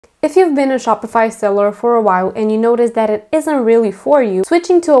If you've been a Shopify seller for a while and you notice that it isn't really for you,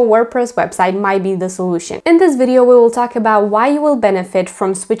 switching to a WordPress website might be the solution. In this video, we will talk about why you will benefit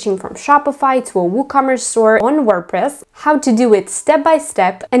from switching from Shopify to a WooCommerce store on WordPress, how to do it step by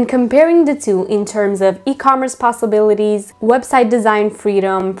step, and comparing the two in terms of e-commerce possibilities, website design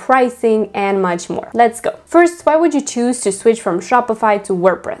freedom, pricing, and much more. Let's go. First, why would you choose to switch from Shopify to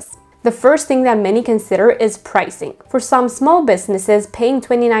WordPress? The first thing that many consider is pricing. For some small businesses, paying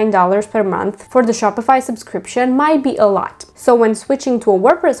 $29 per month for the Shopify subscription might be a lot. So when switching to a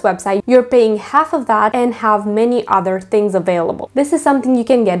WordPress website, you're paying half of that and have many other things available. This is something you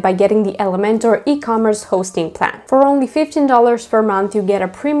can get by getting the Elementor e-commerce hosting plan. For only $15 per month, you get a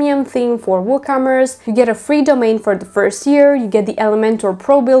premium theme for WooCommerce, you get a free domain for the first year, you get the Elementor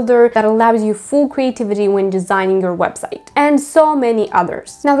Pro Builder that allows you full creativity when designing your website, and so many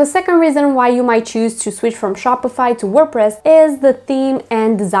others. Now, the second reason why you might choose to switch from Shopify to WordPress is the theme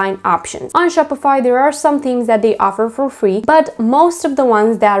and design options. On Shopify, there are some themes that they offer for free, but most of the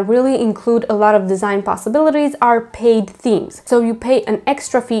ones that really include a lot of design possibilities are paid themes, so you pay an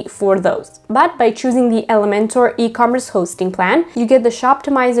extra fee for those. But by choosing the Elementor e-commerce hosting plan, you get the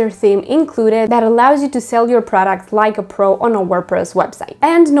Shoptimizer theme included that allows you to sell your products like a pro on a WordPress website.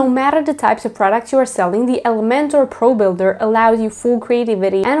 And no matter the types of products you are selling, the Elementor Pro Builder allows you full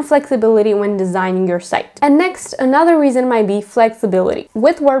creativity and flexibility when designing your site. And next, another reason might be flexibility.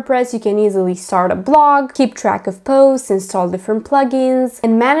 With WordPress, you can easily start a blog, keep track of posts, install different plugins,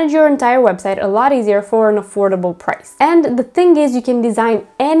 and manage your entire website a lot easier for an affordable price. And the thing is, you can design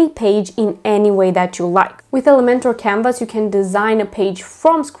any page in any way that you like. With Elementor Canvas, you can design a page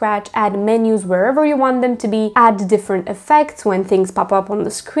from scratch, add menus wherever you want them to be, add different effects when things pop up on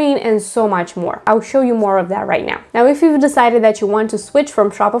the screen, and so much more. I'll show you more of that right now. Now, if you've decided that you want to switch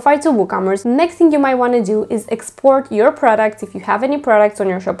from Shopify to WooCommerce, the next thing you might want to do is export your products, if you have any products on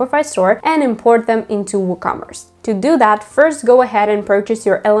your Shopify store, and import them into WooCommerce. To do that, first go ahead and purchase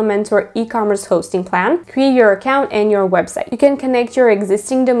your Elementor e-commerce hosting plan, create your account and your website. You can connect your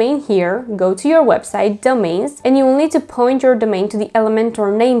existing domain here, go to your website, domains, and you will need to point your domain to the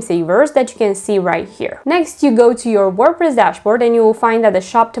Elementor name savers that you can see right here. Next, you go to your WordPress dashboard and you will find that the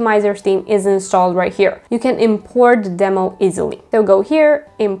Shoptimizer theme is installed right here. You can import the demo easily. So go here,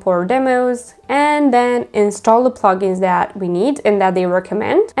 import demos, and then install the plugins that we need and that they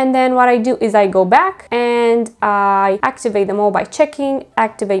recommend. And then what I do is I go back and I activate them all by checking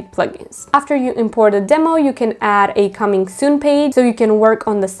activate plugins. After you import a demo, you can add a coming soon page so you can work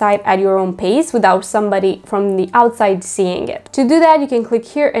on the site at your own pace without somebody from the outside seeing it. To do that, you can click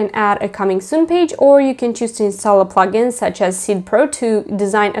here and add a coming soon page, or you can choose to install a plugin such as Seed Pro to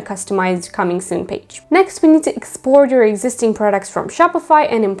design a customized coming soon page. Next, we need to export your existing products from Shopify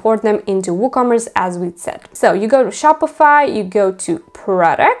and import them into WooCommerce as we said. So you go to Shopify, you go to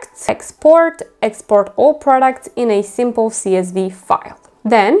products, export all products in a simple CSV file.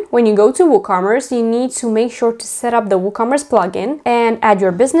 Then, when you go to WooCommerce, you need to make sure to set up the WooCommerce plugin and add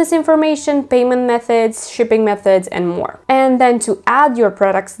your business information, payment methods, shipping methods, and more. And then to add your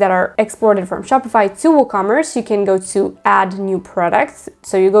products that are exported from Shopify to WooCommerce, you can go to Add New Products.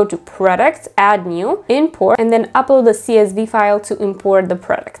 So you go to Products, Add New, Import, and then upload the CSV file to import the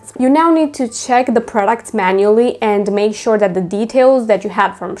products. You now need to check the products manually and make sure that the details that you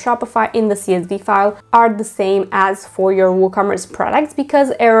had from Shopify in the CSV file are the same as for your WooCommerce products, because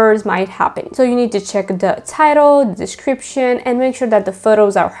errors might happen. So you need to check the title, the description, and make sure that the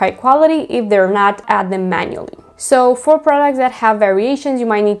photos are high quality. If they're not, add them manually. So for products that have variations, you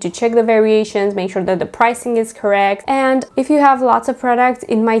might need to check the variations, make sure that the pricing is correct. And if you have lots of products,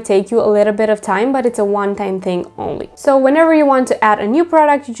 it might take you a little bit of time, but it's a one-time thing only. So whenever you want to add a new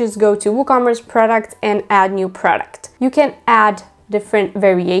product, you just go to WooCommerce products and add new product. You can add different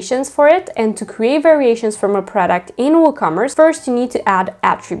variations for it, and to create variations from a product in WooCommerce, first you need to add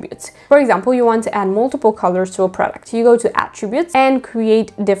attributes. For example, you want to add multiple colors to a product. You go to attributes and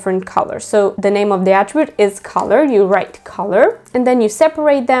create different colors. So the name of the attribute is color, you write color, and then you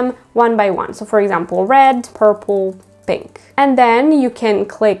separate them one by one. So for example, red, purple, pink. And then you can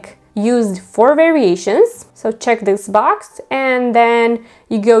click used for variations. So check this box and then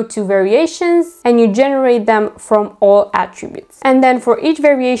you go to variations and you generate them from all attributes. And then for each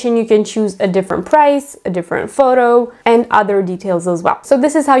variation, you can choose a different price, a different photo, and other details as well. So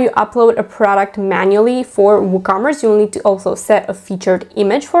this is how you upload a product manually for WooCommerce. You'll need to also set a featured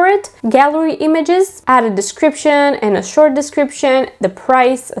image for it, gallery images, add a description and a short description, the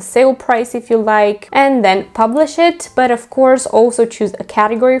price, a sale price if you like, and then publish it. But of course, also choose a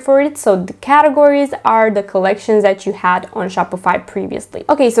category for it. So the categories are the collections that you had on Shopify previously.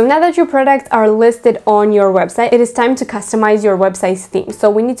 Okay, so now that your products are listed on your website, it is time to customize your website's theme. So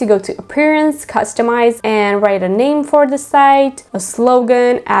we need to go to Appearance, Customize, and write a name for the site, a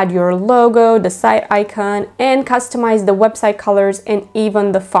slogan, add your logo, the site icon, and customize the website colors and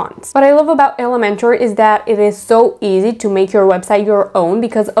even the fonts. What I love about Elementor is that it is so easy to make your website your own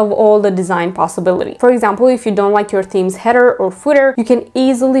because of all the design possibilities. For example, if you don't like your theme's header or footer, you can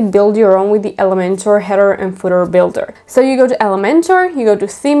easily build your own with the Elementor header and footer builder. So you go to Elementor, you go to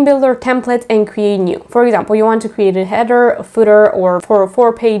Theme Builder, Templates, and Create New. For example, you want to create a header, a footer, or for a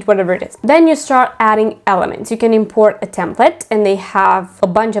 4-page, whatever it is. Then you start adding elements. You can import a template, and they have a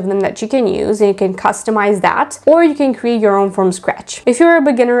bunch of them that you can use, and you can customize that, or you can create your own from scratch. If you're a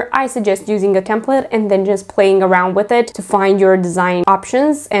beginner, I suggest using a template and then just playing around with it to find your design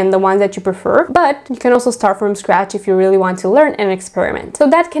options and the ones that you prefer. But you can also start from scratch if you really want to learn and experiment. So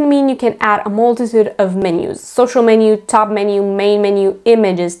that can mean you can add a multitude of menus: social menu, top menu, main menu,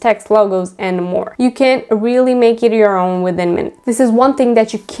 images, text, logos, and more. You can really make it your own within minutes. This is one thing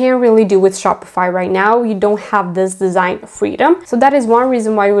that you can't really do with Shopify right now. You don't have this design freedom. So that is one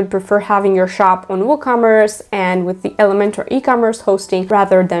reason why you would prefer having your shop on WooCommerce and with the Elementor e-commerce hosting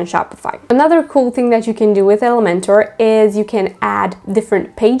rather than Shopify. Another cool thing that you can do with Elementor is you can add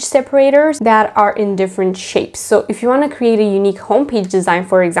different page separators that are in different shapes. So if you want to create a unique homepage design,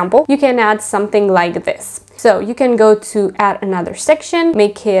 for example, you can add something like this. So you can go to add another section,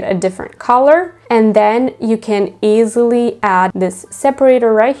 make it a different color, and then you can easily add this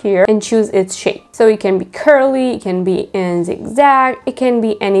separator right here and choose its shape. So it can be curly, it can be in zigzag, it can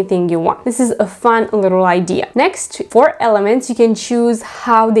be anything you want. This is a fun little idea. Next, for elements, you can choose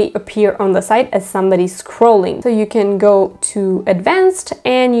how they appear on the site as somebody's scrolling. So you can go to advanced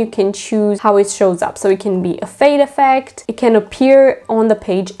and you can choose how it shows up. So it can be a fade effect, it can appear on the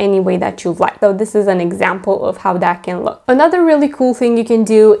page any way that you like. So this is an example of how that can look. Another really cool thing you can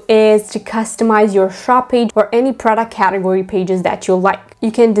do is to customize your shop page or any product category pages that you like.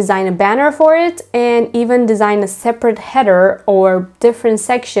 You can design a banner for it and even design a separate header or different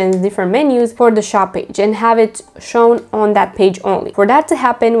sections, different menus for the shop page and have it shown on that page only. For that to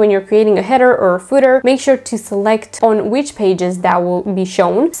happen, when you're creating a header or a footer, make sure to select on which pages that will be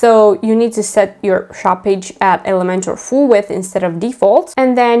shown. So you need to set your shop page at Elementor full width instead of default,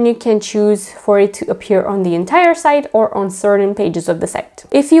 and then you can choose for it to appear on the entire site or on certain pages of the site.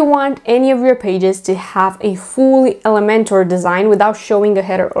 If you want any of your pages to have a fully Elementor design without showing a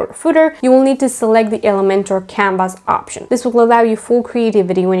header or a footer, you will need to select the Elementor canvas option. This will allow you full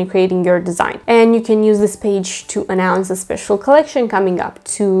creativity when you're creating your design. And you can use this page to announce a special collection coming up,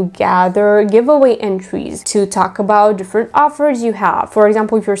 to gather giveaway entries, to talk about different offers you have. For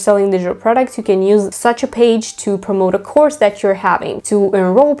example, if you're selling digital products, you can use such a page to promote a course that you're having, to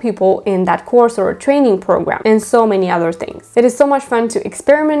enroll people in that course or a training program, and so many other things. It is so much fun to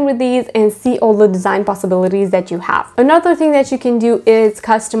experiment with these and see all the design possibilities that you have. Another thing that you can do is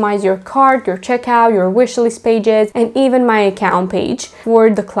customize your cart, your checkout, your wishlist pages, and even my account page for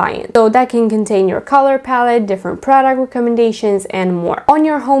the client. So that can contain your color palette, different product recommendations, and more. On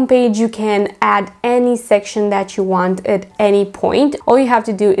your homepage, you can add any section that you want at any point. All you have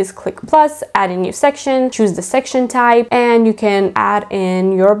to do is click plus, add a new section, choose the section type, and you can add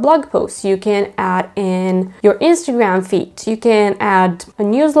in your blog posts. You can add in your Instagram feed. You can add a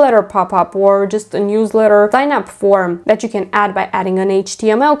newsletter pop-up or just a newsletter sign-up form that you can add by adding an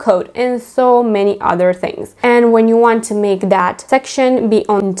HTML code, and so many other things. And when you want to make that section be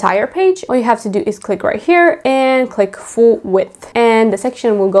on the entire page, all you have to do is click right here and click full width, and the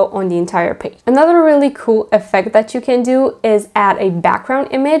section will go on the entire page. Another really cool effect that you can do is add a background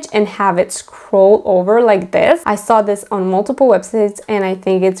image and have it scroll over like this. I saw this on multiple websites and I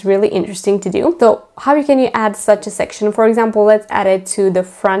think it's really interesting to do. So how can you add such a section? For example, let's add it to the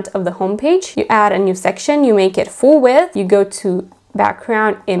front of the homepage. You add a new section, you make it full width, you go to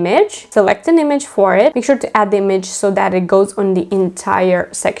background image, select an image for it, make sure to add the image so that it goes on the entire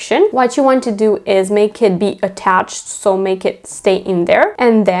section. What you want to do is make it be attached, so make it stay in there,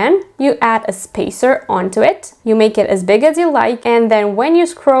 and then you add a spacer onto it. You make it as big as you like, and then when you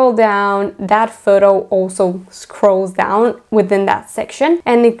scroll down, that photo also scrolls down within that section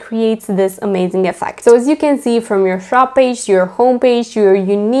and it creates this amazing effect. So as you can see, from your shop page to your home page to your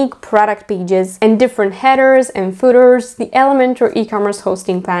unique product pages and different headers and footers, the Elementor e-commerce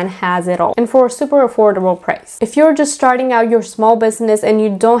hosting plan has it all, and for a super affordable price. If you're just starting out your small business and you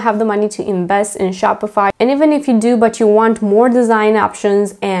don't have the money to invest in Shopify, and even if you do but you want more design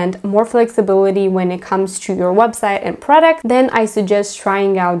options and more flexibility when it comes to your website and product, then I suggest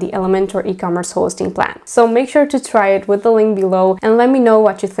trying out the Elementor e-commerce hosting plan. So make sure to try it with the link below and let me know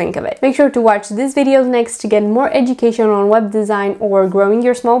what you think of it. Make sure to watch this video next to get more education on web design or growing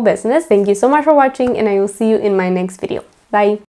your small business. Thank you so much for watching, and I will see you in my next video. Bye!